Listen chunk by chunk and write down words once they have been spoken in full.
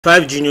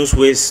5 genius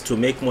ways to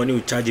make money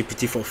with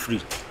ChatgGPT for free.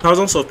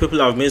 Thousands of people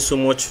have made so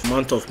much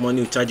amount of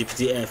money with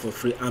ChatgGPT AI for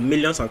free, and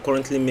millions are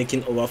currently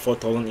making over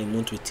 4,000 a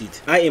month with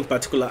it. In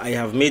particular, I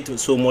have made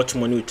so much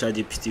money with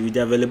ChatgGPT. With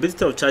the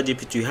availability of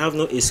ChatgGPT, you have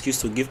no excuse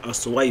to give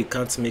as to why you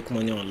can't make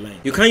money online.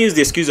 You can't use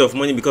the excuse of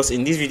money because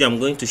in this video I'm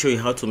going to show you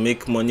how to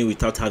make money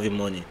without having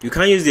money. You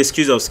can't use the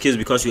excuse of skills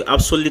because you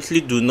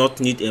absolutely do not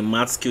need a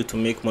math skill to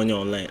make money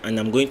online, and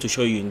I'm going to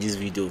show you in this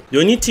video.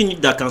 The only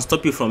thing that can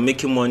stop you from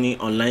making money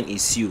online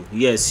is you.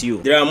 Yes,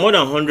 you. There are more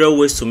than 100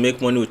 ways to make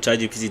money with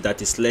ChatgGPT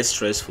that is less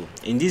stressful.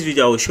 In this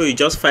video I will show you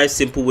just 5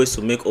 simple ways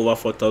to make over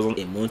 4,000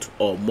 a month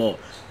or more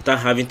without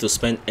having to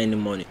spend any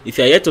money. If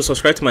you are yet to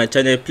subscribe to my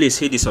channel, please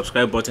hit the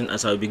subscribe button,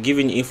 as I will be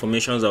giving you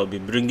information that will be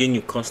bringing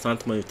you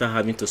constant money without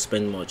having to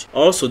spend much.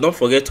 Also, don't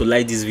forget to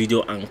like this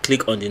video and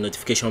click on the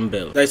notification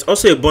bell. There is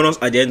also a bonus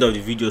at the end of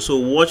the video, so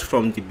watch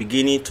from the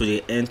beginning to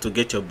the end to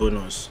get your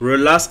bonus.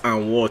 Relax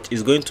and watch.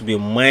 It's going to be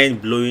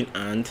mind-blowing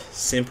and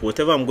simple.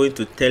 Whatever I'm going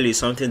to tell you is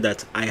something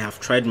that I have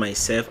tried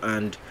myself,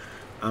 and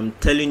I'm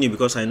telling you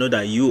because I know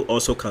that you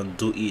also can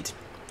do it.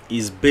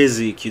 Is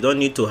basic. You don't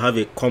need to have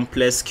a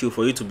complex skill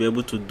for you to be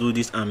able to do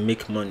this and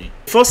make money.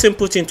 The first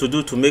simple thing to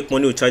do to make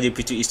money with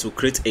ChatgGPT is to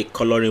create a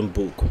coloring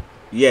book.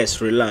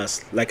 Yes,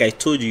 relax. Like I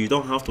told you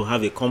don't have to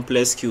have a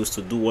complex skills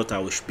to do what I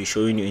will be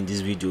showing you in this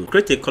video.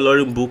 Create a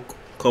coloring book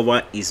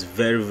cover is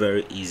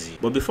very easy.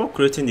 But before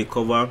creating the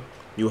cover,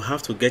 you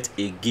have to get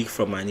a gig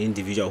from an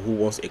individual who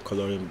wants a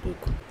coloring book.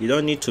 You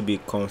don't need to be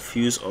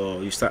confused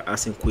or you start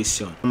asking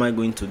questions. How am I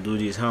going to do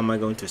this? How am I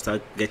going to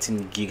start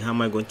getting gig? How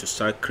am I going to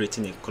start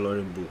creating a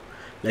coloring book?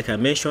 Like I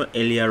mentioned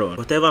earlier on,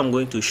 whatever I'm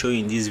going to show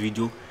you in this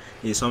video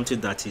is something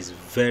that is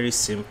very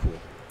simple,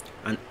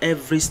 and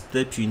every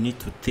step you need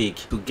to take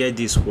to get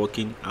this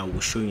working I will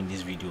show you in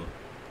this video.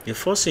 The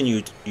first thing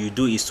you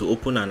do is to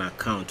open an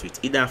account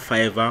with either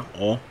Fiverr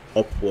or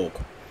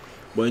Upwork.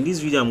 But in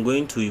this video I'm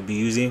going to be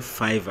using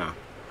Fiverr.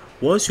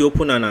 Once you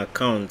open an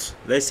account,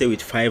 let's say with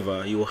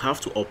Fiverr, you will have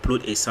to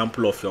upload a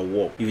sample of your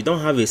work. If you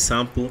don't have a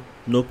sample,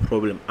 no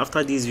problem.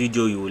 After this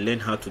video you will learn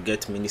how to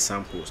get many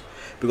samples,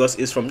 because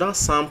it's from that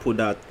sample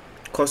that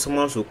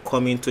customers will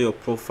come into your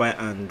profile,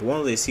 and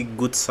once they see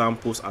good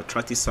samples,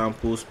 attractive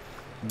samples,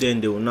 then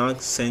they will now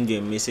send you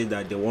a message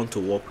that they want to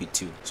work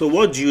with you. So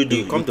what do?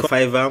 You come to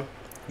Fiverr,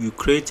 you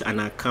create an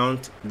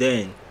account,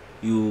 then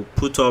you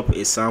put up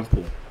a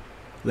sample.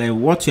 Like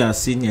what you are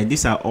seeing here,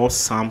 these are all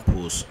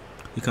samples.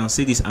 You can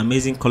see this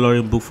amazing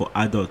coloring book for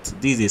adults.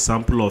 This is a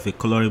sample of a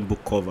coloring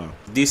book cover.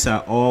 These are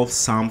all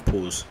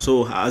samples.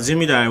 So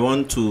assuming that I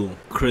want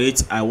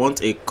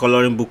a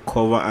coloring book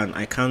cover and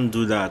I can't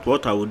do that,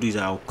 what I will do is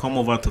I'll come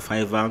over to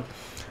Fiverr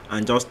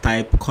and just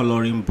type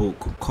coloring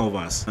book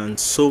covers, and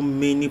so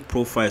many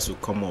profiles will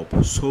come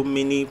up, so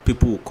many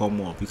people will come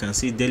up. You can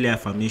see daily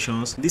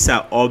affirmations. These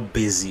are all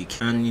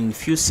basic, and in a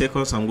few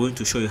seconds I'm going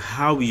to show you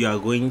how you are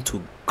going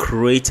to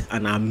create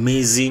an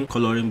amazing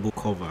coloring book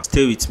cover.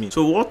 Stay with me.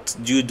 So what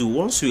do you do?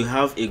 Once you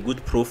have a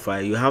good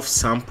profile, you have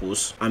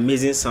samples,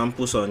 amazing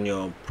samples on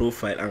your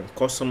profile, and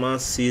customer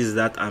sees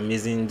that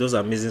those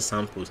amazing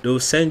samples, they will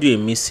send you a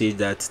message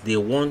that they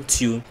want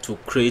you to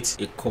create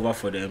a cover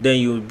for them. Then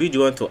you will be the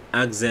one to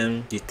ask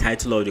them the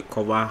title of the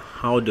cover,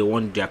 how they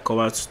want their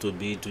covers to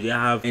be, do they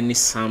have any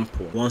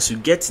sample. Once you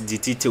get the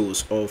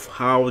details of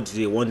how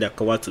they want their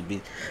cover to be,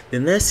 the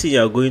next thing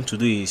you are going to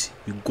do is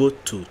you go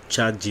to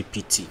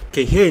ChatgGPT.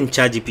 Okay, here in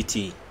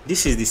ChatgGPT,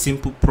 this is the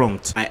simple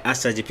prompt I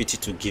asked ChatgGPT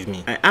to give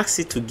me. I asked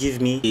it to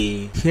give me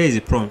here is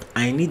the prompt.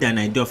 I need an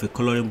idea of a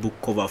coloring book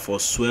cover for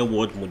swear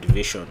word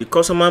motivation. The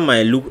customer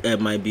might want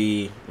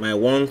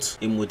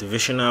a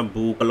motivational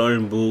book,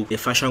 coloring book, a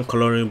fashion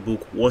coloring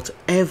book,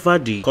 whatever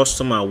the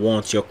customer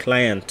wants, your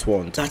client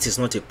wants. That is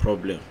not a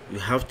problem. You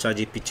have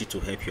ChatgGPT to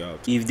help you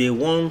out. If they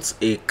want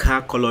a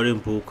car coloring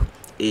book,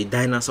 a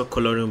dinosaur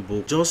coloring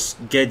book, just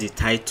get the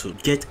title,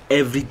 get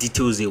every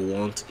details they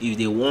want. If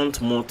they want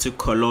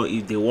multicolor,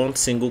 if they want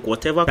single,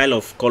 whatever style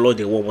of color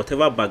they want,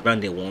 whatever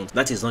background they want,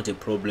 that is not a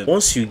problem.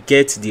 Once you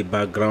get the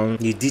background,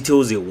 the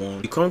details they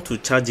want, you come to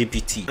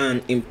ChatgGPT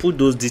and input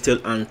those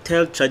details and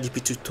tell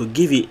ChatgGPT to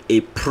give you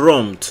a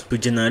prompt to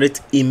generate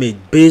image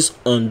based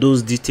on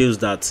those details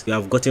that you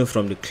have gotten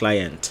from the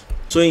client.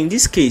 So in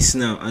this case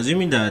now,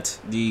 assuming that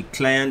the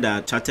client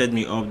that chatted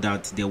me up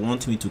that they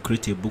want me to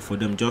create a book for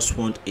them just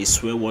want a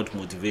swear word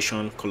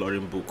motivation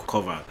coloring book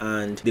cover,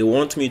 and they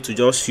want me to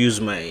just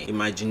use my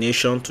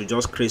imagination to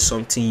just create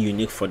something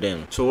unique for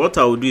them. So what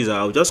I will do is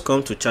I'll just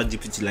come to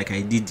ChatgGPT like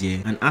I did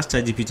here and ask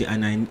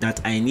ChatgGPT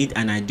that I need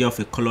an idea of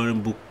a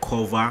coloring book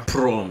cover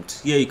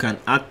prompt. Here you can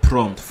add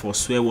prompt for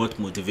swear word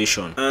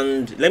motivation.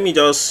 And let me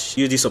just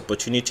use this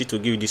opportunity to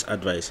give you this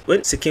advice.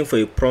 When seeking for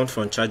a prompt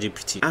from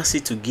ChatgGPT, ask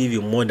it to give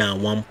you more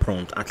than one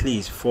prompt, at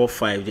least 4 or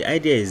 5. The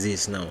idea is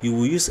this: now you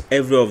will use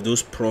every of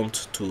those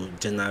prompts to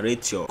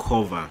generate your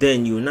cover.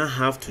 Then you now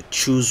have to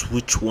choose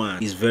which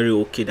one is very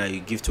okay that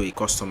you give to a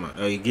customer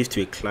or you give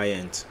to a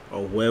client.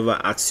 or whoever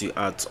asked you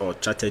out or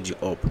chatted you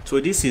up. So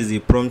this is the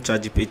prompt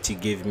ChatGPT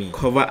gave me.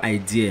 Cover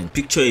idea: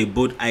 picture a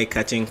bold,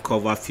 eye-catching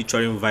cover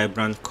featuring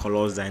vibrant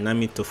colors,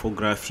 dynamic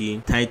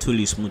typography. Title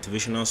is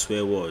motivational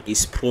swear word.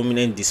 Is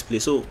prominent display.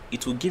 So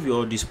it will give you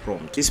all these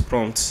prompts. These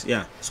prompts,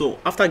 yeah. So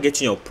after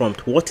getting your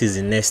prompt, what is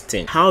the next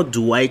thing? How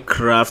do I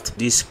craft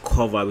this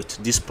cover with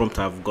this prompt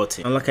I've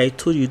gotten? And like I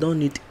told you, you don't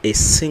need a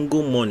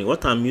single money.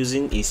 What I'm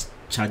using is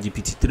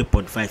ChatGPT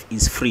 3.5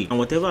 is free, and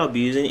whatever I'll be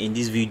using in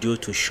this video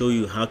to show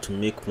you how to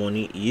make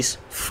money is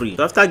free.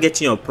 So after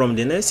getting your prompt,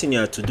 the next thing you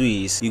have to do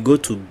is you go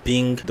to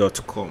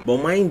bing.com.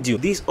 But mind you,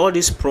 all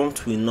these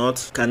prompts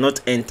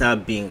cannot enter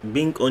Bing.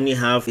 Bing only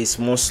have a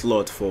small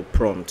slot for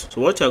prompt.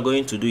 So what you're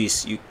going to do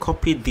is you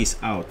copy this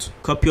out,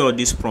 copy all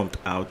this prompt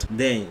out,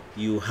 then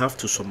you have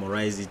to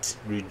summarize it,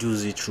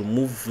 reduce it,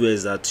 remove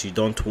words that you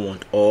don't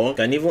want, or you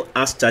can even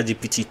ask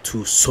ChatGPT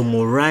to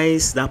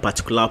summarize that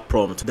particular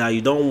prompt that you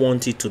don't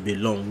want it to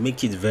be long,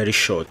 make it very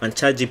short. And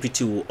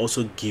ChatGPT will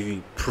also give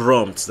you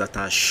prompts that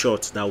are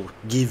short that will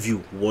give you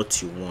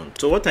what you want.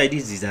 So what I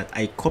did is that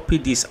I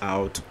copied this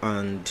out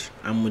and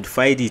I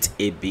modified it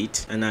a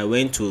bit, and I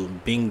went to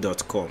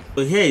bing.com.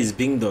 So here is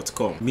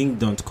bing.com,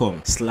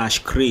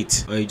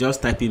 bing.com/create, or you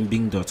just type in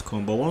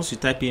bing.com. But once you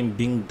type in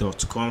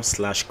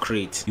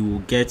bing.com/create, you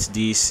will get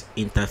this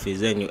interface.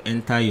 Then you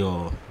enter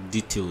your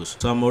details.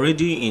 So I'm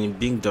already in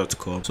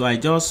bing.com, so I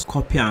just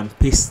copy and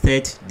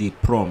pasted the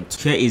prompt.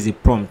 Here is the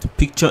prompt: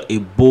 picture a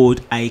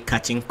bold,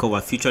 eye-catching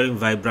cover featuring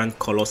vibrant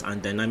colors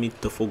and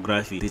dynamic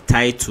typography. The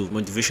title,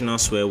 motivational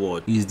swear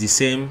word, is the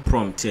same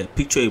prompt here.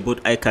 Picture a bold,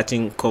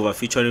 eye-catching cover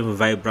featuring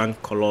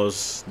vibrant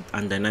colors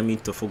and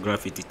dynamic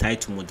typography. The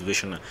title,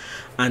 motivational.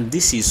 And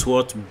this is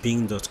what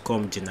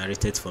bing.com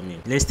generated for me.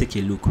 Let's take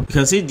a look. You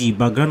can see the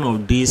background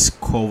of this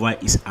cover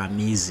is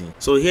amazing.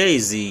 So here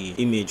is the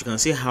image. You can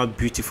see how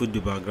beautiful the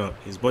background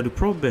is, but the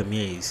problem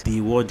here is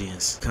the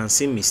wordings. You can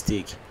see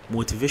mistake.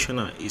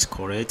 Motivational is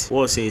correct,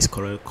 what say is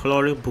correct,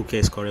 coloring book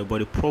is correct, but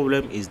the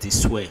problem is the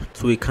swear.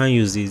 So we can't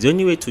use this. The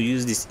only way to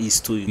use this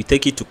is to you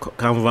take it to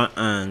Canva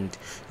and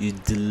you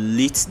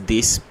delete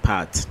this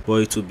part,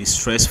 but it will be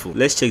stressful.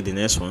 Let's check the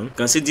next one. You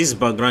can see this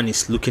background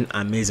is looking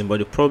amazing, but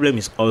the problem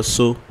is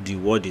also the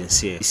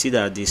wordings here. You see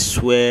that the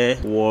swear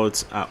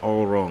words are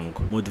all wrong.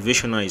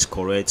 Motivational is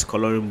correct,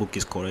 coloring book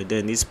is correct,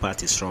 then this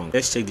part is wrong.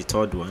 Let's check the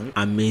third one.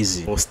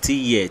 Amazing, but still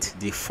yet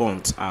the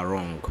fonts are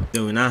wrong.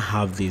 Then we now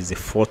have this, the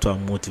fourth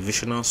one, motivational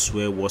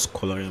swear words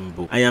coloring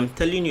book. I am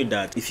telling you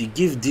that if you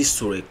give this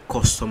to a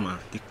customer,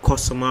 the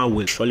customer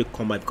will surely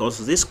come back,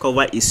 because this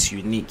cover is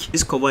unique.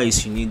 This cover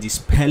is unique. The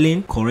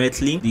spelling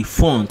correctly, the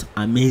font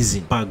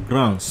amazing,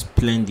 background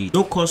splendid.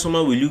 No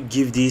customer will you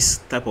give this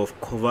type of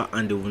cover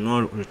and they will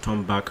not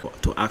return back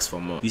to ask for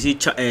more. You see,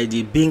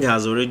 the Bing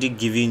has already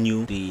given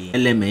you the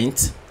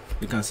element.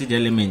 You can see the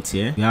element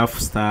here. You have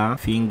star,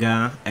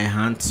 finger, a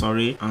hand,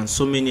 and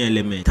so many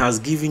elements. It has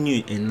given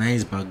you a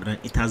nice background.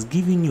 It has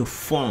given you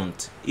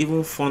font,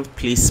 even font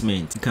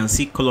placement. You can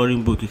see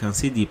coloring book. You can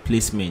see the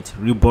placement,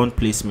 ribbon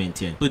placement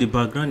here. So the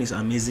background is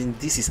amazing.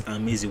 This is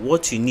amazing.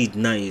 What you need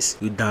now is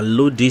you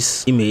download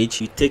this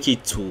image, you take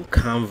it to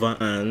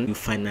Canva, and you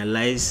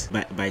finalize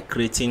by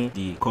creating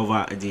the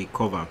cover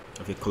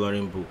of a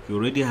coloring book. You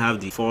already have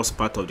the first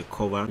part of the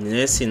cover. The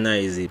next thing now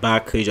is the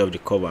back page of the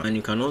cover, and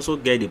you can also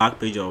get the back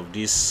page of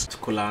this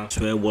particular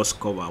swear words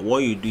cover. What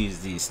you do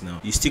is this: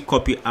 now you still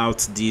copy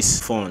out this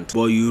font,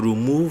 but you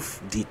remove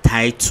the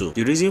title.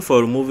 The reason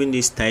for removing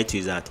this title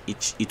is that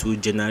it will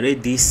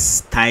generate this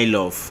style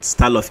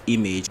of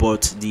image,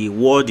 but the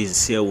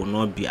wordings here will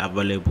not be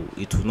available.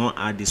 It will not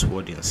add this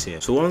wordings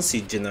here. So once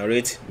it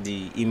generates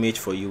the image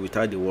for you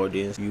without the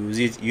wordings, you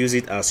use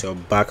it as your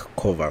back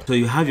cover. So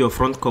you have your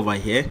front cover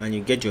here, and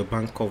you get your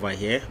back cover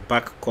here,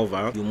 back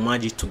cover, you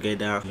merge it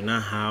together, you now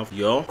have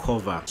your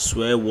cover,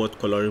 swear word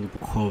coloring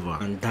book cover,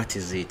 and that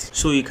is it.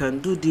 So you can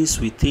do this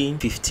within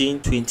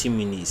 15-20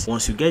 minutes.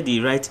 Once you get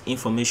the right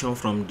information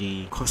from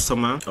the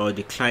customer or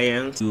the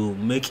client, you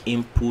make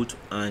input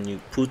and you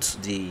put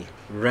the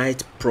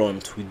right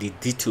prompt with the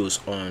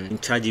details on in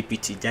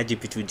ChatGPT.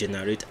 ChatGPT will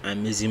generate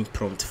amazing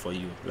prompt for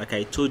you. Like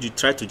I told you,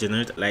 try to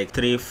generate like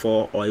 3,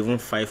 4, or even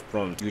 5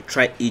 prompts. You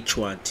try each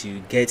one till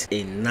you get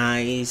a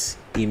nice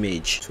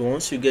image. So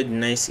once you get the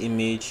nice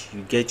image,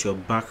 you get your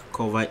back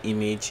cover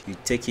image, you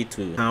take it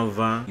to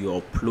Canva, you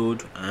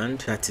upload, and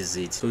that is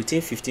it. So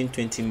within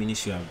 15-20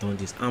 minutes you have done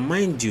this. And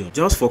mind you,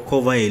 just for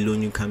cover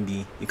alone, you can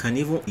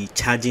even be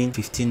charging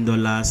 $15,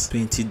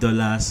 $20,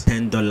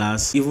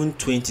 $10, even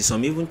 20.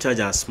 Some even charge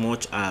as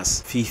much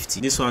as 50.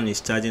 This one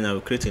is charging. I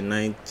will create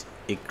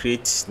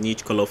create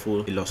neat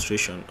colorful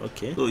illustration.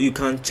 Okay, so you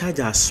can charge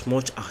as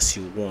much as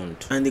you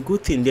want, and the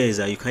good thing there is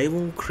that you can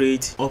even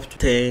create up to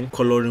 10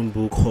 coloring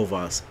book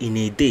covers in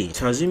a day.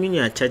 So assuming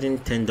you are charging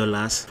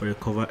 $10 for a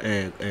cover,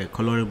 a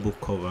coloring book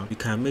cover, you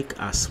can make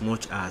as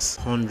much as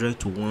 $100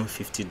 to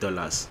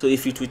 $150. So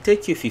if it will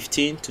take you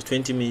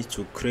 15-20 minutes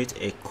to create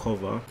a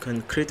cover, you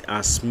can create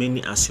as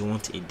many as you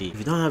want a day. If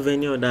you don't have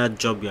any other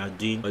job you are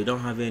doing, or you don't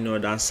have any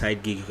other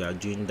side gig you are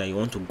doing that you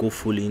want to go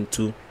full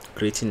into,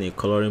 creating a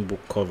coloring book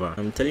cover.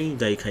 I'm telling you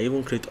that you can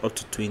even create up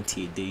to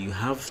 20 a day. You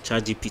have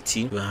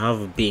ChatgGPT, you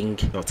have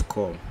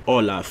Bing.com.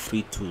 All are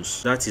free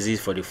tools. That is it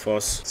for the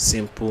first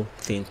simple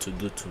thing to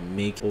do to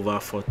make over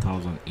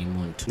 4,000 a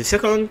month. The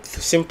second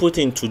simple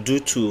thing to do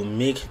to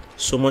make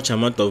so much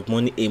amount of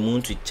money a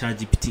month with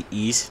ChatgGPT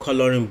is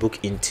coloring book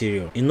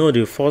interior. You know,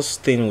 the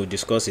first thing we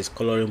discuss is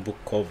coloring book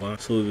cover,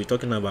 so we'll be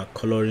talking about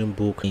coloring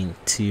book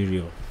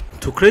interior.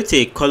 To create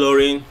a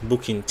coloring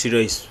book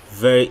interior is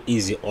very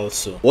easy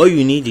also. What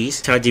you need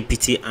is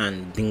ChatgGPT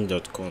and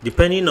Bing.com.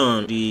 Depending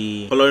on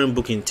the coloring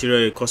book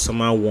interior a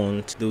customer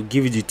wants, they'll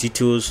give you the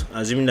details.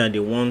 Assuming that they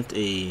want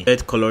a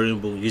bed coloring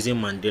book using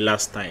Mandela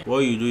style, what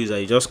you do is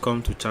that you just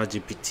come to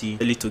ChatgGPT,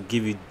 tell it to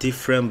give you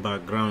different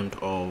background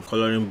of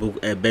coloring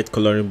book, a bed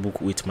coloring book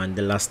with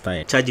Mandela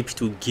style.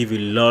 ChatgGPT will give you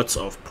lots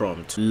of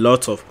prompts.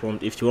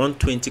 If you want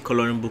 20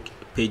 coloring book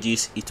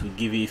pages, it will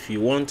give you. If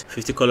you want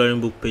 50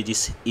 coloring book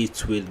pages,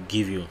 it will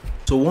give you.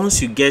 So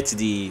once you get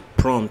the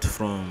prompt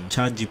from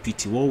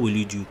ChatgGPT, what will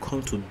you do?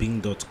 Come to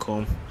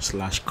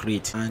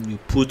bing.com/create and you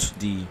put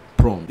the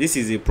prompt. This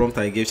is a prompt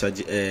I gave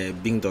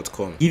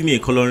Bing.com. Give me a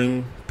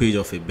coloring page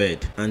of a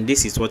bed, and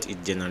this is what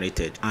it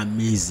generated.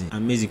 Amazing.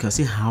 You can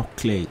see how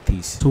clear it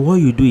is. So what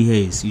you do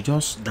here is you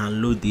just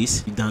download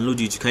this. You download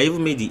it. You can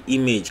even make the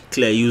image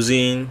clear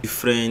using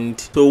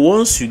different. So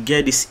once you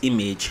get this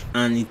image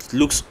and it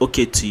looks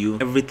okay to you,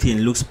 everything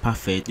looks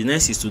perfect, the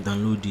next is to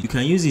download it. You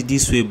can use it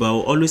this way, but I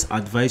will always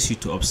advise you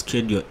to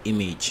upscale your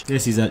image.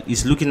 Yes,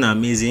 it's looking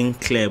amazing,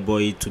 clear,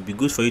 but it will be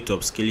good for you to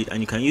upscale it,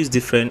 and you can use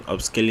different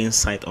upscaling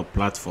site or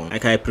platform.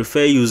 Like I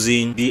prefer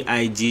using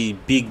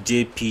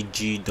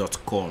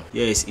bigjpg.com.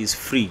 Yes, it's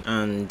free,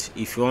 and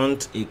if you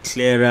want a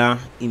clearer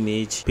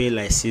image, pay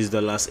like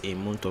 $6 a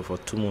month or for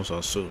 2 months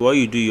or so. What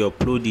you do, you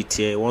upload it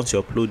here. Once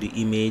you upload the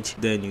image,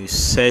 then you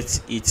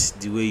set it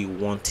the way you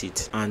want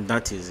it, and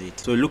that is it.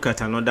 So look at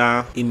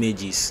another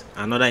image is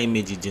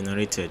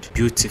generated.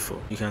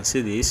 Beautiful. You can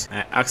see this.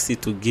 I asked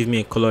it to give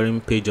me a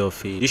coloring page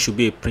of this should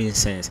be a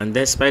princess, and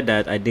despite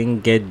that I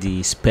didn't get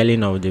the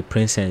spelling of the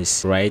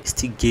princess right, it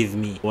still gave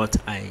me what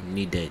I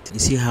needed. You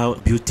see how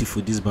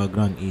beautiful this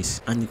background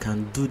is, and you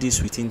can do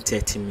this within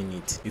 30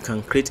 minutes. You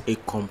can create a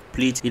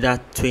complete either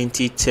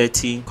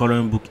 20-30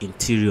 coloring book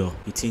interior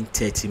within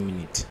 30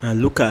 minutes.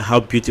 And look at how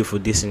beautiful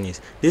this thing is.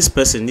 This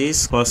person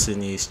is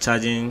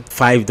charging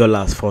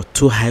 $5 for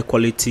 2 high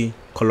quality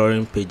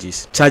coloring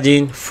pages,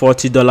 charging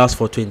 $40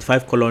 for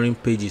 25 coloring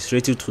pages,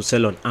 ready to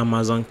sell on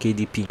Amazon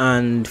KDP,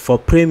 and for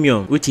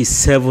premium, which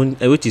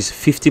is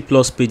 50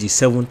 plus pages,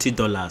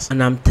 $70.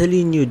 And I'm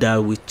telling you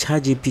that with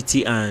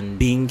ChatgGPT and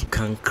Bing, you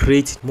can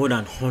create more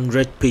than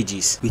 100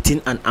 pages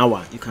within an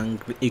hour.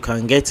 You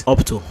can get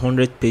up to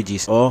 100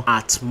 pages, or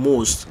at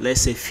most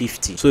let's say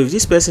 50. So if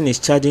this person is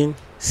charging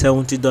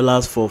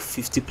 $70 for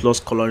 50 plus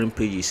coloring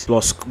pages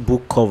plus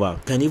book cover,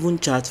 you can even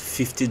charge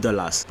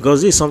 $50,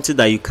 because this is something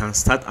that you can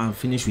start and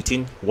finish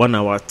within 1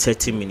 hour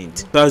 30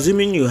 minutes. So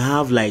assuming you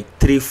have like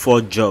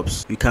 3-4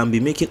 jobs, you can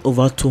be making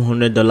over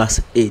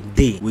 $200 a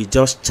day with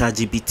just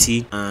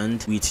ChatgGPT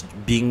and with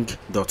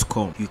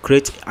Bing.com. You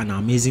create an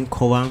amazing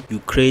cover, you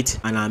create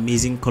an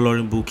amazing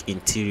coloring book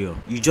interior.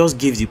 You just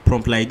give the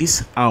prompt like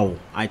this. How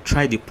I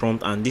tried the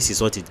prompt, and this is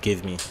what it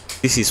gave me.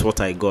 This is what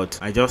I got.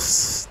 I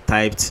just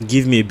typed,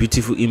 give me a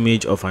beautiful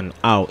image of an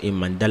owl in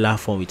mandala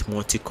form with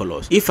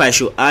multicolors. If I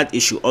should add,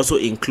 it should also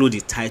include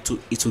the title.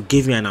 It will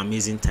give me an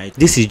amazing title.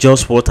 This is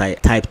just what I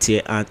typed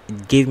here, and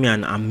it gave me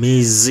an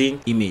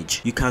amazing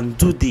image. You can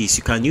do this.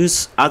 You can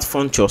add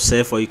font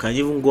yourself, or you can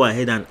even go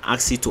ahead and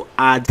ask it to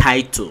add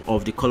title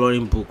of the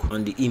coloring book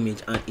on the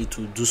image, and it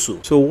will do so.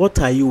 So what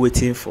are you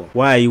waiting for?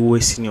 Why are you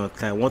wasting your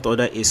time? What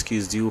other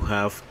excuse do you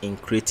have in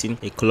creating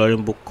a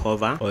coloring book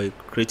cover or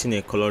creating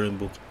a coloring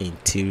book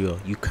interior?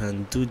 You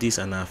can do this,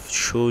 and I've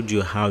showed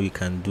you how you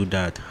can do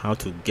that. How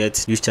to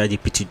use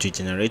ChatgGPT to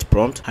generate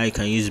prompt, how you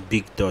can use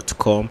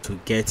Bing.com to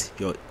get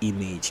your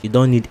image. You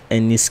don't need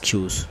any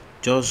skills.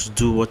 Just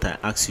do what I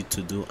asked you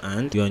to do,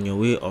 and you're on your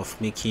way of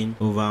making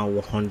over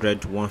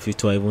 100,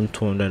 150, or even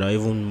 200 or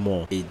even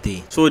more a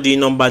day. So the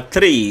number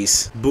 3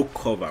 is book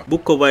cover.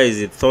 Book cover is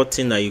the third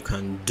thing that you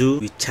can do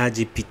with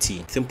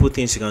ChatgGPT. Simple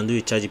things you can do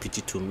with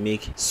ChatgGPT to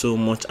make so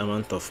much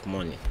amount of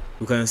money.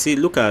 You can see,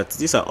 look at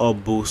these are all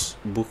book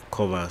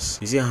covers.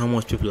 You see how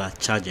much people are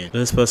charging.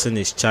 This person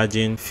is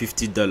charging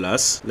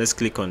 $50. Let's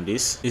click on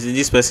this. You see,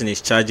 this person is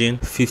charging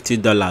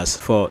 $50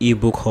 for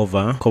ebook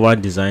cover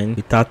design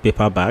without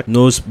paperback,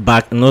 no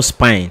back, no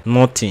spine,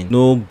 nothing,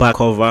 no back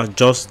cover,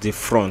 just the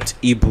front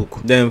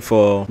ebook. Then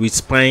with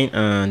spine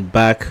and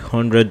back,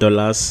 $100,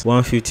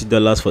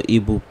 $150 for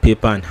ebook,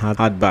 paper and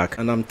hardback.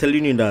 And I'm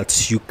telling you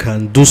that you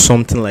can do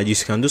something like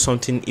this. You can do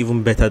something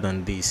even better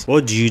than this.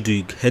 What do?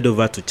 You head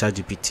over to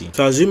ChatgGPT. copy.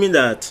 So assuming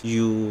that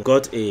you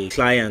got a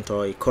client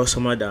or a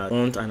customer that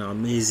want an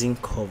amazing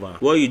cover,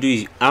 what you do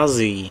is ask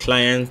the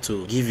client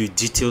to give you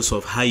details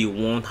of how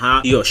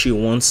he or she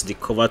wants the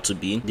cover to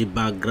be, the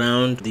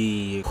background,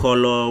 the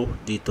color,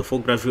 the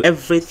topography,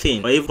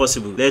 everything. Or if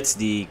possible, let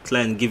the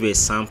client give a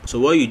sample. So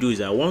what you do is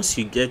that once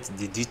you get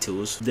the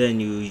details, then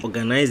you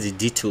organize the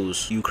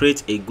details, you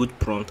create a good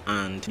prompt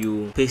and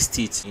you paste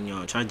it in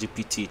your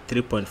ChatGPT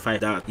 3.5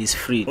 that is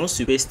free. Once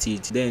you paste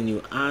it, then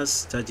you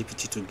ask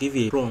ChatGPT to give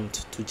you a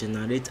prompt to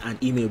generate an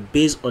email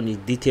based on the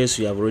details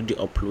you have already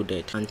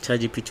uploaded, and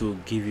ChatGPT will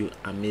give you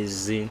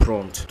amazing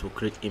prompt to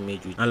create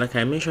image with. And like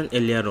I mentioned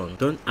earlier on,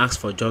 don't ask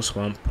for just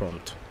one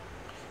prompt.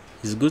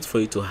 It's good for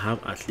you to have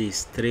at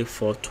least 3,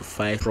 4 to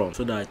 5 prompts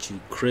so that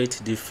you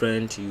create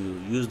different, you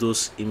use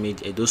those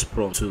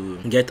prompts to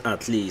get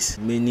at least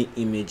many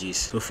images.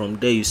 So from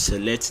there you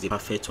select the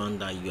perfect one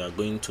that you are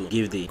going to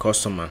give the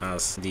customer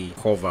as the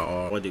cover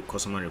or what the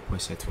customer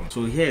requested for.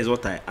 So here is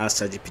what I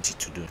asked ChatGPT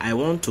to do. I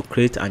want to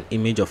create an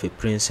image of a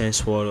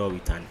princess warrior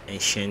with an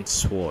ancient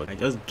sword. I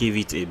just gave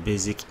it a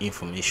basic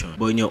information,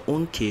 but in your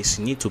own case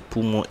you need to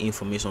put more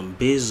information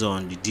based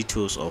on the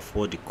details of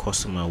what the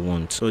customer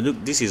wants. So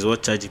look, this is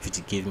what ChatGPT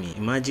gave me.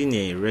 Imagine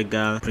a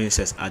regal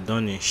princess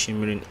adorned in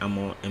shimmering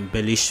armor,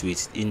 embellished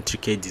with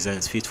intricate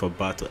designs fit for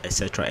battle,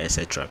 etc,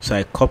 etc. So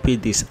I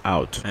copied this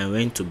out. I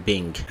went to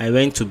Bing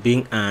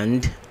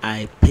and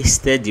I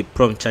pasted the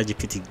prompt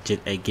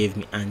ChatGPT gave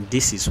me, and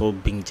this is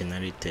what Bing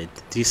generated.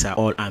 These are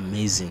all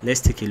amazing. Let's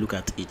take a look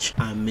at each.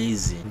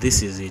 Amazing.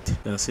 This is it. You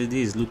can see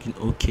this is looking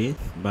okay,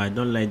 but I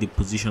don't like the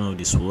position of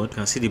the sword. You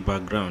can see the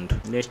background.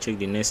 Let's check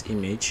the next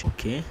image.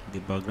 Okay, the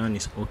background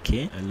is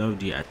okay. I love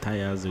the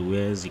attires, the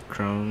wears, the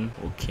crown.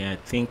 Okay, I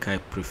think I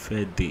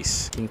prefer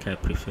this.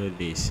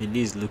 It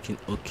is looking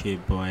okay,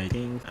 but I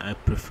think I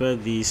prefer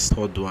this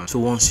third one. So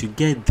once you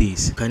get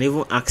this, you can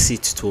even ask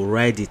it to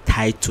write the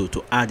title,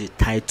 to add the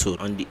title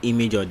on the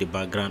image or the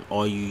background,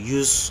 or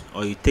you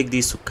take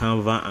this to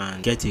Canva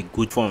and get a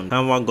good font.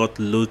 Canva got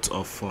loads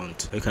of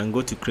font. You can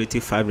go to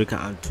Creative Fabric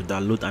and to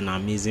download an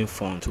amazing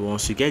font. So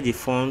once you get the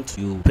font,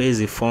 you paste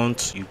the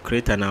font, you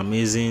create an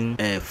amazing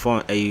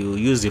font. You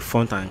use the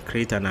font and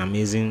create an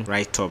amazing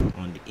write-up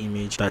on the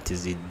image. That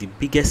is it. The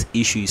biggest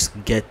issue is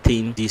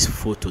getting this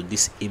photo,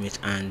 this image,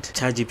 and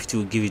ChatGPT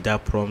will give you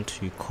that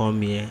prompt. You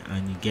come here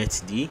and you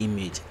get the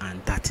image,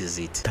 and that is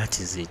it.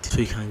 So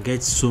you can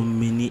get so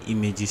many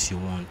images you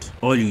want.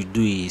 All you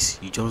do is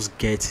you just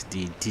get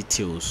the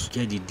details.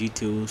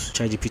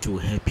 ChatGPT will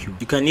help you.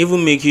 You can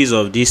even make use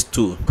of this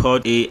tool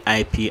called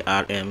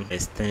AIPRM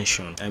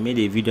extension. I made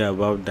a video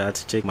about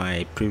that. Check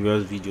my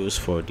previous videos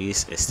for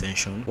this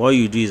extension. What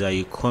you do is that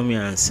you come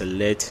here and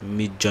select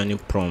Midjourney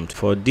prompt.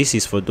 For this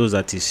is for those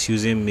that is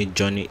using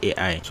Midjourney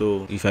AI.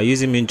 So if you're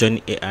using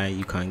Midjourney AI,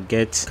 you can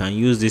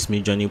use this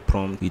Midjourney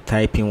prompt. You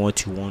type in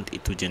what you want,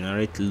 it will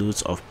generate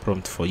loads of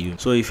prompt for you.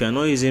 So if you're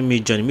not using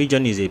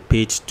Midjourney is a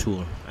paid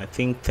tool. I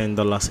think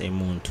 $10 a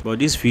month, but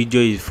this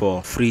video is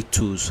for free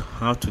tools,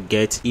 how to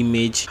get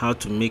image, how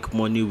to make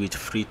money with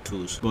free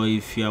tools. But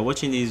if you are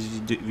watching this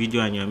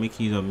video and you are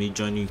making use of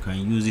Midjourney, you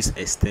can use this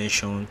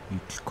extension. You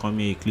come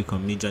here, you click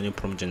on Midjourney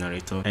prompt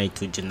generator, and it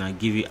will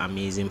give you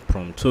amazing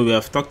prompt. So we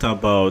have talked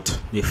about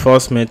the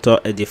first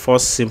method, the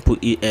first simple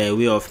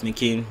way of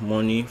making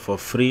money for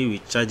free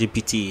with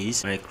ChatGPT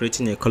is by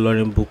creating a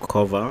coloring book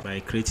cover,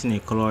 by creating a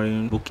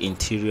coloring book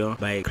interior,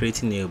 by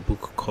creating a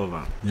book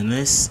cover. The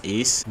next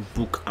is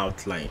book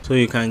outline. So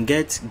you can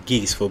get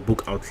gigs for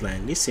book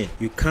outline. Listen,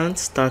 you can't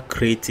start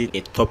creating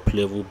a top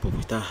level book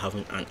without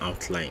having an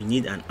outline. You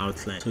need an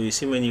outline. So you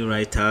see many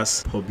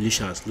writers,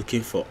 publishers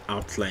looking for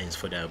outlines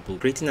for their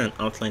book. Creating an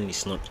outline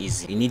is not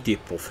easy. You need a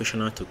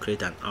professional to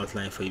create an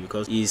outline for you,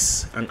 because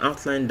it's an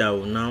outline that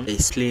will now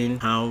explain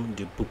how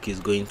the book is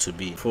going to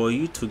be. For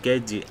you to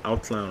get the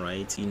outline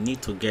right, you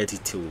need to get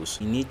details.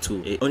 You need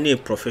to only a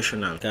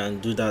professional can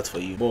do that for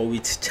you. But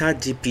with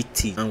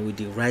ChatGPT and with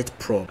the right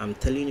prompt, I'm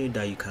telling you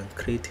that you can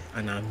create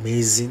an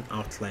amazing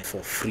outline for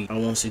free.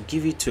 And once you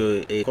give it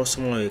to a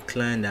customer or a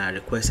client that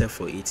requested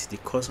for it, the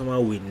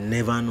customer will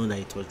never know that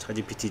it was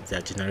ChatGPT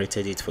that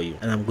generated it for you.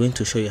 And I'm going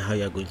to show you how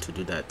you are going to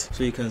do that.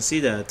 So you can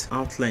see that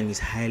outline is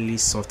highly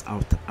sought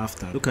out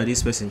after. Look at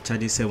this person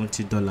charging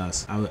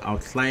 $70. I will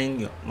outline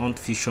your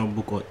non-fiction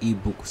book or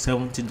ebook.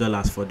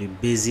 $70 for the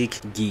basic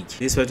gig.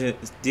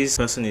 This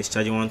person is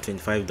charging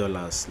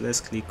 $125.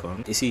 Let's click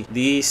on. You see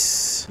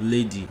this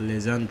lady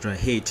Alexandra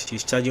H,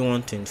 she's charging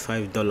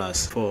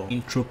 $125 for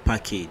intro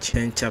package,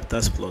 10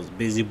 chapters plus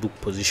basic book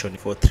position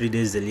for 3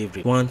 days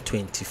delivery.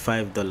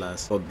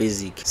 $125 for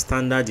basic.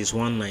 Standard is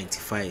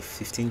 $195,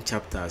 15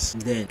 chapters,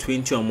 then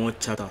 20 or more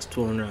chapters,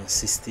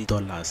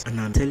 $260.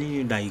 And I'm telling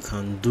you that you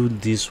can do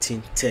this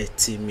within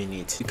 30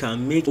 minutes. You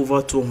can make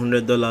over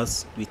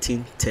 $200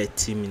 within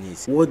 30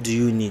 minutes. what do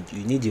you need?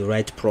 You need the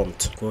right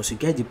prompt. Once you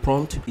get the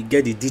prompt, you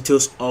get the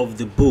details of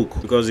the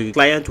book, because the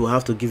client will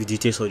have to give you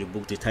details of the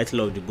book, the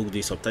title of the book,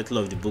 the subtitle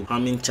of the book, how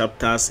many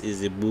chapters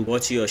is the book,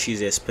 what he or she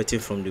is expecting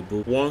from the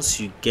book. Once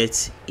you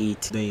get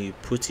it, then you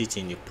put it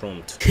in the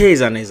prompt. Here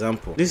is an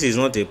example. This is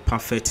not a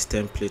perfect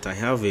template. I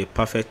have a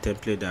perfect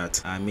template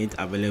that I made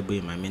available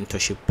in my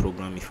mentorship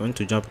program. If you want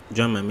to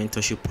join my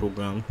mentorship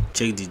program,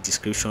 check the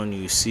description.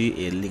 You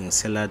see a link,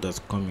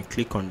 seller.com. You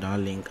click on that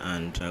link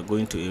and you are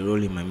going to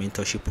enroll in my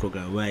mentorship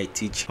program where I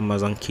teach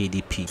Amazon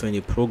KDP. So in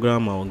the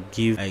program,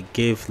 I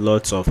gave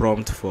lots of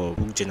prompt for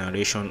book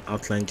generation,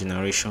 outline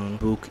generation,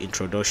 book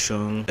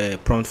introduction,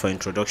 prompt for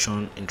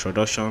introduction,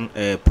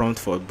 prompt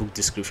for book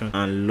description,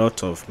 and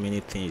lot of many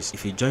things.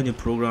 If you join the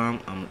program,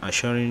 I'm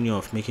assuring you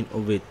of making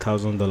over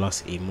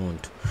 $1,000 a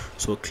month.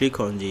 So click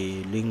on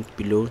the link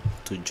below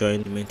to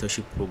join the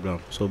mentorship program.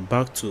 So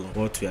back to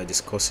what we are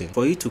discussing.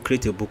 For you to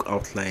create a book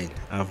outline,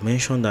 I've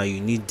mentioned that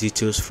you need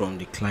details from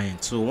the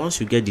client. So once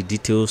you get the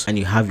details and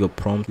you have your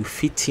prompt, you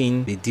fit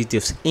in the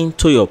details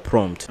into your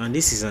prompt. And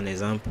this is an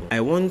example.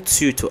 I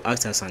want you to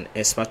act as an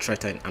expert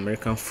writer in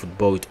American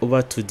football with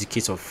over 2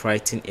 decades of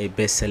writing a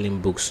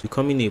best-selling books,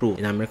 becoming a pro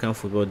in American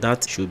football.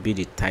 That should be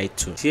the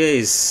title. Here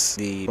is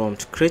the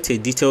prompt. Create a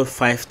detailed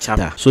 5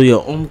 chapter. So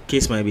your own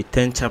case might be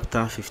 10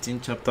 chapter,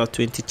 15 chapter,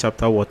 20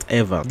 chapter,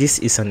 whatever. This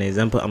is an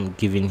example I'm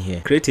giving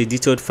here. Create a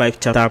detailed 5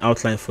 chapter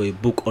outline for a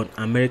book on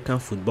American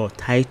football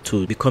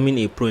titled Becoming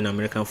a Pro in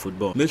American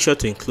Football. Make sure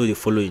to include the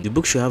following. The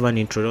book should have an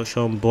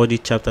introduction, body,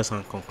 chapters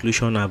and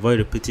conclusion. Avoid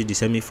repeating the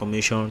same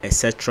information,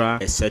 etc.,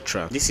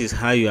 etc. This is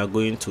how you are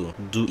going to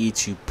do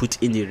it. You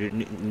put in the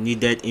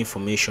needed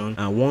information,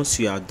 and once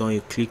you are done,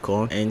 you click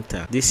on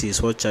enter. This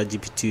is what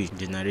ChatGPT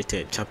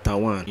generated. Chapter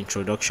 1,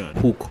 introduction.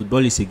 Hook.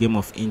 Football is a game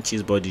of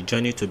inches, but the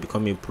journey to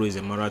become a pro is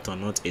a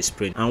marathon, not a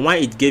sprint. And why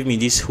it gave me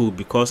this hook?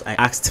 Because I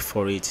asked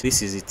for it.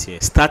 This is it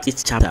here. Start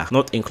each chapter,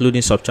 not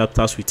including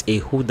subchapters, with a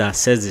hook that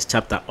sets this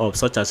chapter up,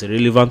 such as a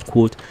relevant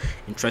quote,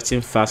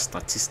 interesting facts,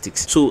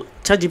 statistics. So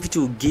ChatGPT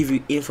will give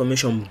you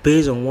information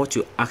based on what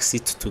you ask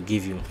it to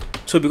give you.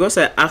 So because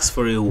I asked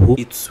for a hook,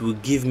 it will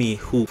give me a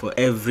hook for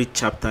every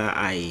chapter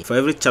I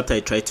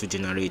try to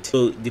generate.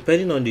 So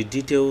depending on the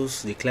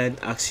details the client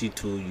asks you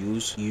to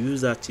use, you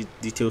use that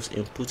details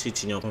and put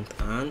it in your prompt,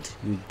 and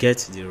you get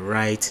the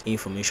right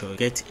information. You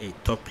get a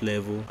top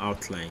level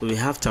outline. So we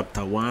have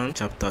chapter 1,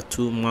 chapter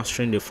 2,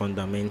 mastering the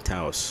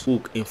fundamentals.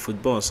 Hook. In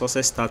football,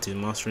 success starts with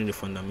mastering the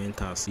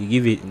fundamentals. You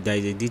give it, there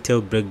is a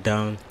detailed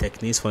breakdown,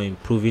 techniques for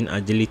improving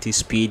agility,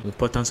 speed,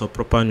 importance of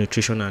proper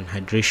nutrition and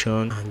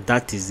hydration, and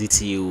that is it.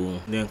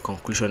 Then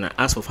conclusion. I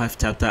asked for 5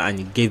 chapters and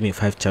it gave me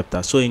 5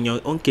 chapters. So in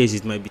your own case,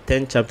 it might be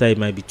 10 chapters, it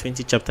might be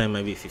 20 chapters, it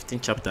might be 15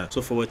 chapters.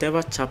 So for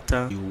whatever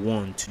chapter you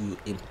want, you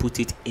input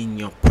it in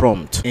your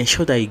prompt.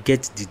 Ensure that you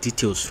get the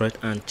details right,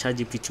 and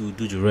ChatGPT will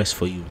do the rest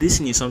for you. This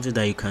is something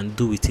that you can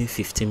do within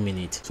 15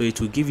 minutes. So it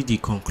will give you the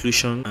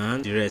conclusion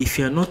and the rest. If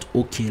you are not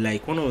okay,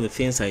 like one of the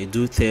things I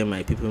do tell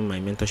my people in my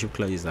mentorship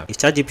class is that if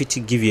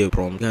ChatGPT give you a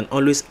prompt, you can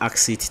always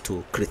ask it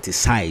to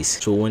criticize.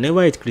 So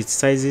whenever it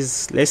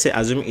criticizes, let's say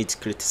assume it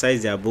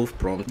criticizes the above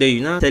prompt, then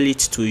you now tell it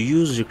to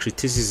use the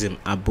criticism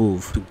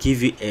above to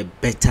give you a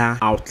better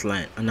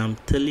outline. And I'm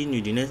telling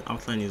you, the next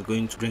outline is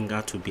going to bring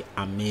out to be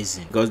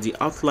amazing, because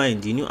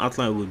the new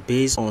outline will be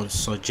based on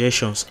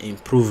suggestions,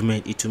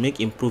 improvement. It will make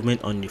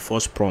improvement on the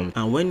first prompt.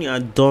 And when you are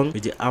done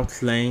with the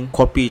outline,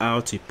 copy it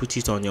out, you put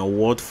it on your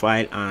Word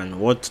file and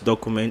Word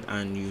document,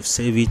 and you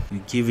save it,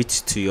 you give it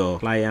to your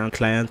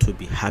client will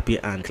be happy,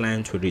 and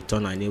client will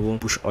return, and they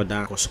won't push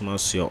other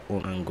customers to your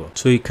own angle.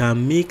 So you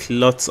can make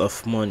lots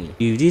of money.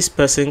 If this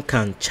person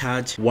can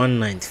charge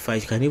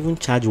 $195, you can even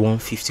charge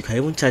 $150, you can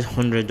even charge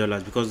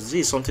 $100, because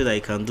this is something that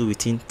you can do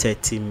within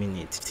 30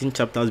 minutes. 15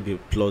 chapters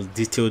plus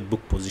detailed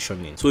book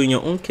positioning. So in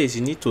your own case,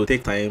 you need to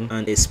take time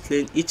and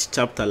explain each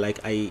chapter. Like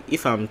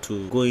if I'm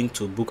to go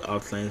into book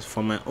outlines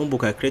for my own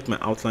book, I create my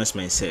outlines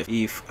myself.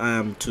 If I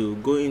am to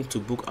go into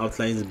book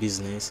outlines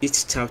business,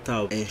 each chapter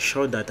I'll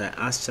ensure that I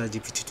ask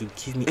ChatGPT to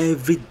give me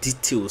every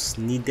details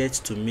needed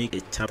to make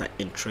a chapter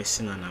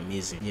interesting and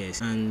amazing.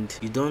 Yes, and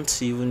you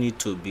don't even need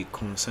to be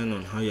concerned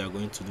on how you are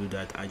going to do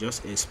that. I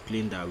just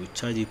explained that with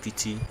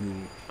ChatGPT you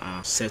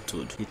are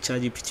settled. With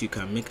ChatGPT you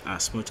can make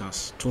as much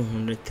as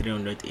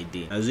 200-300 a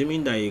day,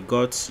 assuming that you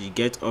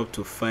get up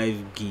to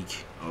 5 gig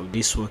of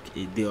this work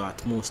a day, or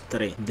at most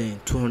 3, then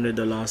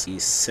 $200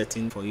 is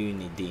setting for you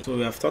in a day. So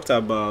we have talked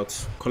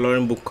about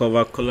coloring book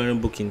cover, coloring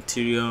book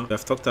interior, we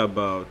have talked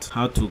about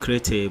how to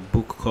create a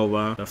book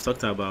cover, we have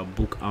talked about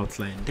book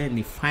outline. Then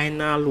the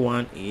final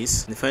one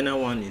is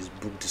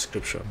book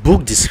description.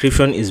 Book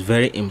description is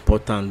very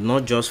important,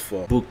 not just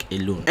for book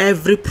alone.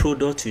 Every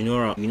product you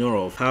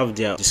know of have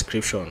their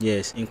description,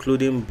 yes,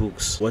 including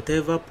books.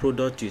 Whatever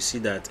product you see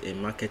that a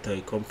marketer or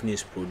a company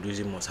is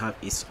producing must have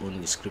its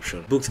own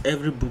description. Books,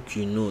 every book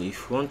you know,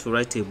 if you want to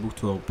write a book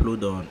to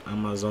upload on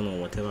Amazon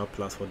or whatever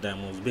platform, there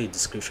must be a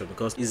description,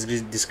 because it's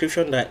the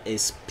description that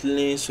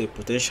explains to a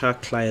potential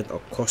client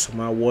or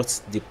customer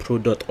what the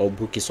product or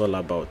book is all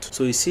about.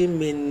 So you see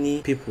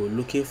many people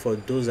looking for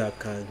those that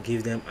can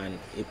give them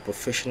a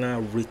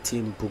professional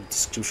written book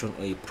description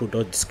or a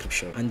product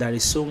description, and there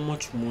is so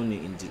much money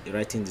in the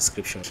writing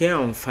description. Here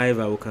on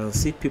Fiverr, we can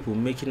see people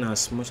making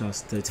as much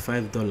as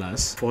 $35,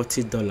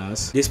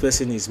 $40. This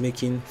person is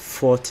making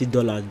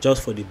 $40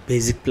 just for the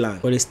basic plan.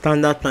 For the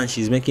standard plan,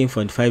 she's making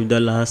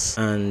 $45,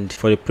 and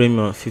for the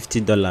premium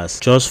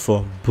 $50 just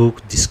for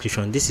book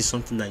description. This is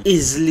something that you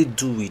easily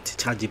do with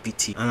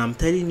ChatGPT, and I'm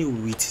telling you,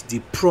 with the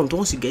prompt,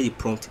 once you get the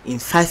prompt, in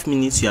 5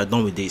 minutes you are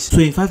done with this. So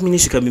in 5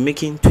 minutes you can be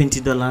making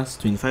 $20,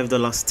 $25,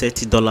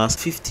 $30,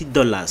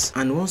 $50,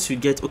 and once you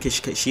get, okay,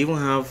 she even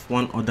have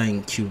one order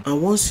in queue,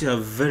 and once you are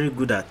very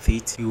good at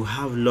it, you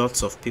have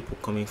lots of people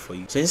coming for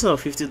you. So instead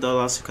of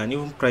 $50, you can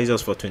even price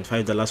us for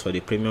 $25 for the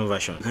premium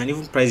version. You can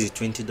even price it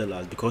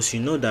 $20, because you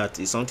know that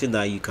it's something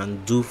that you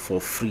can do for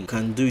free. You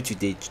can do it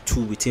with a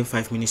tool. Within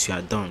 5 minutes you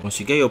are done. Once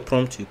you get your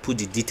prompt, you put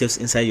the details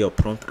inside your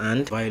prompt,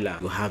 and voila,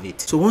 you have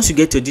it. So once you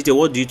get your detail,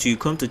 what do? You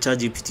come to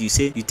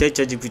ChatGPT, you tell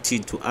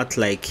ChatGPT to act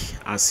like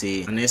as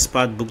an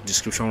expert book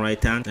description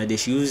writer, that they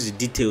should use the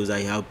details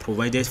that you have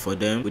provided for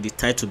them with the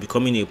title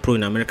Becoming a Pro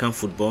in American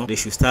Football. They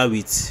should start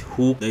with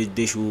hook.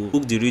 They should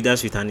hook the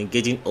readers with an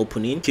engaging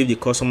opening, keep the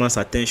customer's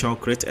attention,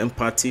 create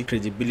empathy,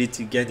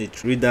 credibility, get the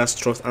reader's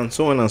trust, and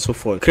so on and so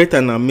forth. You create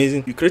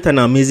an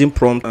amazing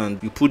prompt,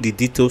 and you put the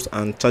details,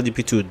 and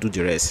ChatGPT will do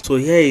the rest. So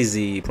here is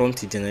the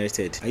prompt it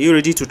generated. Are you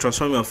ready to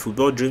transform your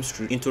football dreams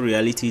into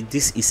reality?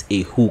 This is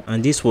a hook,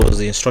 and this was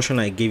the instruction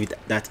I gave it,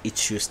 that it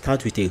should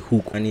start with a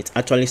hook, and it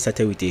actually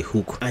started with a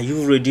hook. Are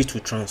you ready to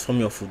transform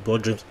your football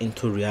dreams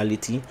into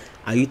reality?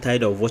 Are you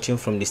tired of watching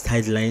from the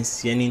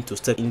sidelines, yearning to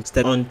step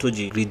onto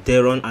the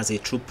gridiron as a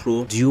true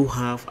pro?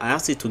 I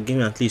asked it to give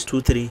me at least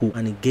 2-3 hooks,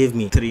 and it gave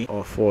me 3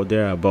 or 4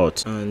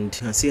 thereabouts. And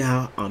you can see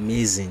how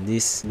amazing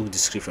this book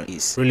description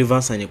is.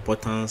 Relevance and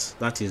importance,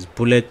 that is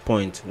bullet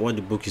point, what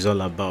the book is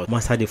all about.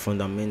 Master the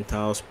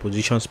fundamentals,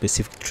 position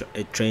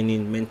specific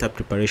training, mental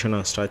preparation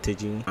and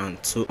strategy, and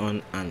so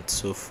on and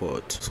so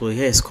forth. So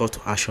here is call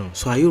to action.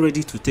 So are you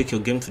ready to take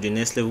your game to the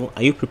next level?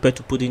 Are you prepared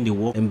to put in the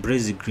work,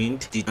 embrace the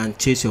grind, and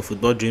chase your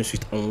football dreams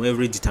with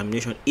unwavering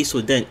determination? If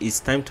so, then it's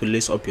time to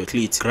lace up your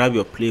cleats, grab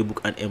your playbook,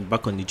 and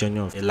embark on the journey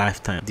of a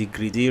lifetime. The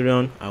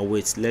gridiron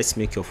awaits. Let's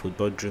make your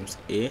football dreams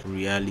a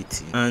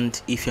reality.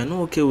 And if you're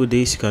not okay with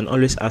this, you can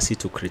always ask it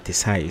to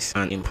criticize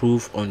and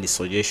improve on the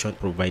suggestion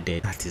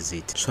provided. That is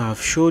it. So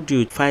I've showed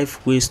you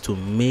 5 ways to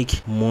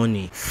make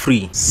money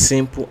free,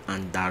 simple,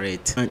 and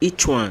direct. And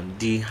each one,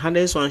 the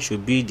hardest one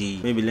should be the,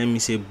 maybe let me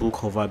say, book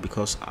cover,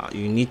 because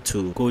you need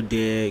to go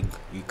there,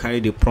 you carry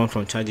the prompt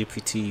from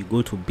ChatGPT, you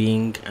go to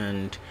Bing,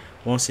 and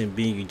once in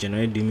Bing, you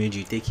generate the image,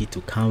 you take it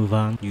to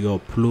Canva, you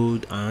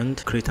upload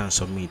and create and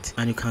submit.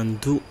 And you can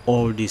do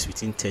all this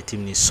within 30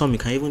 minutes. Some you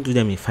can even do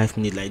them in 5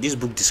 minutes, like this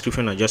book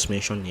description I just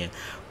mentioned here.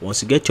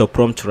 Once you get your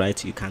prompt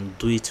right, you can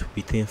do it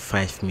within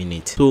 5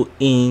 minutes. So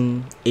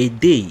in a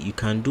day, you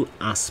can do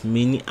as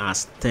many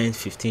as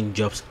 10-15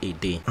 jobs a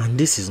day. And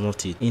this is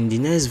not it. In the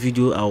next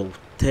video, I'll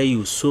tell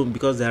you, so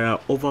because there are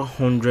over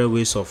 100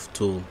 ways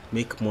to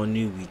make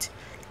money with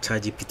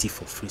ChatGPT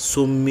for free.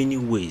 So many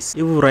ways.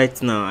 Even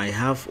right now, I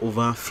have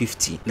over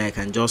 50 that I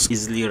can just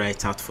easily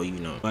write out for you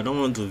now. But I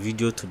don't want the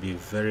video to be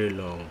very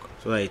long,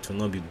 so that it will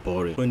not be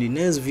boring. So in the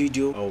next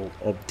video, I will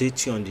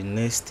update you on the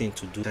next thing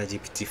to do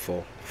ChatGPT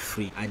for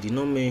free. I did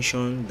not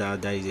mention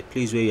that there is a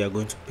place where you are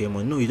going to pay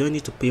money. No, you don't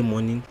need to pay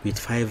money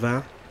with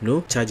Fiverr. No,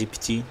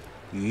 ChatGPT,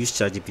 you use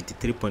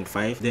ChatGPT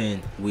 3.5.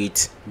 Then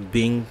with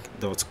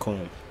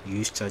Bing.com,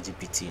 use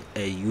ChatGPT.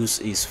 Use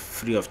is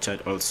free of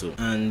charge also.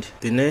 And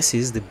the next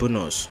is the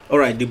bonus. All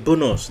right, the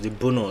bonus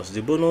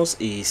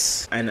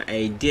is an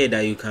idea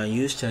that you can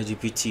use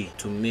ChatGPT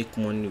to make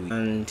money with,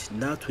 and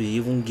that will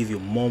even give you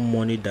more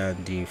money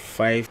than the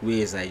 5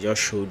 ways I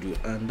just showed you.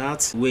 And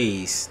that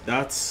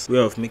way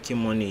of making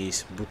money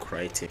is book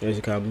writing, because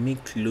you can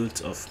make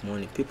loads of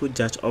money. People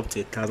charge up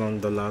to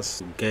 $1,000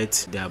 to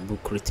get their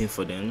book written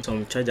for them.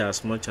 Some charge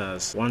as much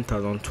as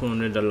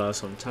 $1,200,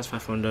 some charge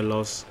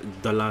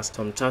 $500,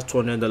 some charge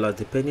 $200,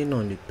 depending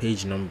on the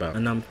page number.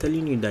 And I'm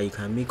telling you that you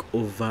can make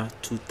over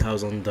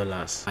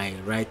 $2,000 by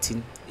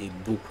writing a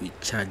book with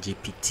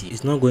ChatGPT.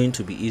 It's not going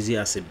to be easy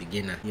as a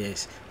beginner,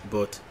 yes,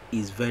 but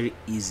it's very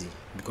easy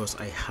because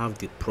I have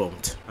the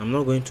prompt. I'm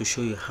not going to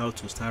show you how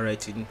to start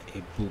writing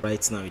a book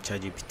right now with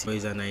ChatGPT, but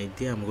it's an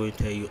idea I'm going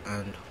to tell you,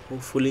 and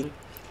hopefully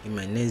in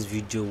my next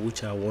video,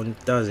 which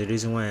that's the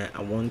reason why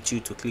I want you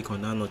to click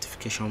on that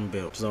notification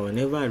bell, so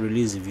whenever I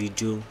release a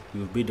video,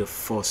 you'll be the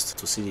first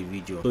to see the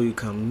video. So you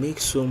can make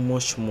so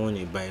much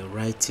money by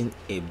writing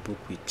a book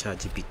with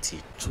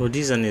ChatGPT. So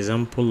this is an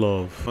example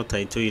of what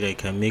I told you, that you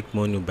can make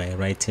money by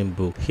writing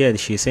book. Here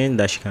she's saying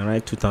that she can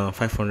write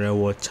 2,500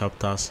 word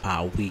chapters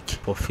per week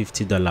for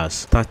 $50,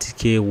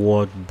 30k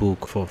word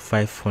book for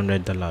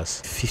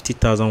 $500,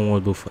 50,000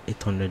 word book for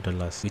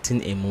 $800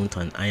 within a month.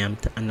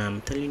 And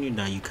I'm telling you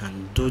that you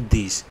can do do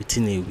this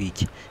within a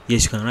week.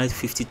 Yes, you can write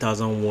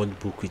 50,000 word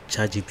book with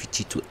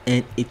ChatgPT to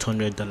earn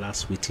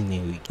 $800 within a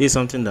week. This is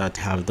something that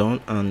I have done,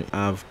 and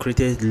I've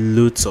created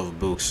loads of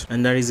books.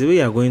 And there is a way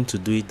you are going to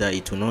do it that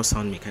it will not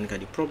sound mechanical.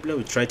 The problem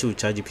with writing with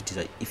ChatgPT is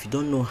that if you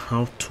don't know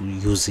how to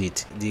use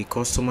it, the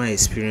customer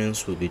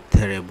experience will be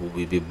terrible,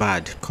 will be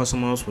bad.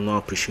 Customers will not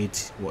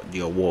appreciate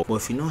your work. But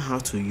if you know how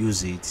to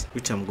use it,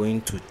 which I'm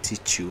going to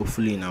teach you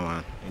hopefully in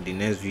the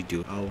next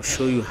video, I'll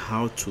show you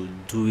how to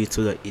do it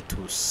so that it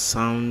will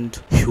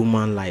sound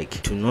human-like.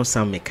 It will not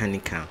sound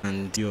mechanical,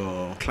 and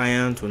your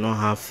client will not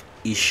have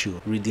issue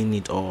reading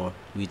it or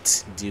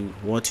with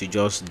what you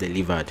just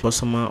delivered.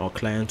 Customer or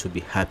client will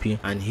be happy,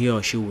 and he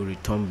or she will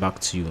return back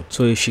to you.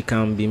 So if she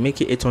can be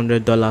making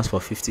 $800 for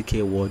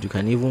 50k word, you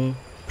can even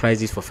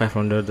price it for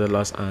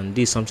 $500, and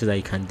this is something that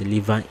you can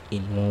deliver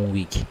in 1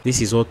 week. This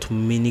is what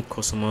many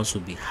customers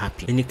will be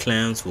happy. Many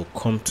clients will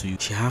come to you.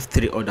 She have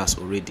 3 orders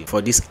already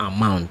for this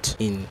amount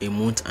in a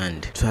month,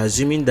 and so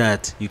assuming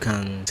that you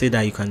can say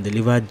that you can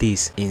deliver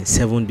this in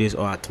 7 days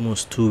or at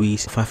most 2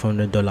 weeks,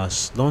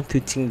 $500. Don't you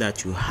think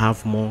that you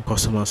have more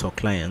customers or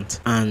clients?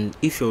 And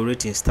if your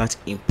rating starts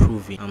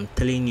improving, I'm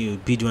telling you, you'll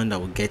be the one that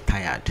will get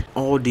tired.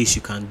 All this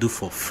you can do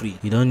for free.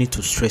 You don't need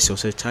to stress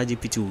yourself.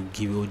 ChatgPT will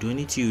give you. The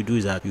only thing you do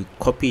is that you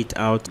copy it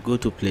out, go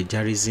to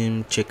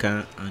plagiarism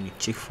checker, and you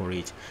check for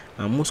it.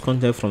 And most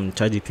content from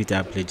ChatgPT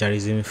are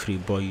plagiarism free,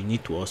 but you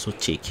need to also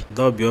check.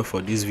 That'll be all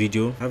for this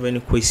video. Have any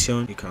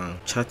question, you can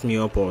chat me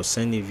up or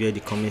send it via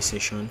the comment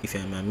section. If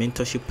you're in my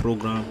mentorship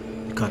program,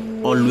 you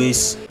can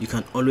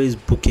always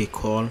book a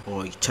call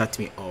or chat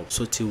me up.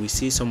 So till we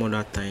see some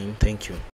other time, thank you.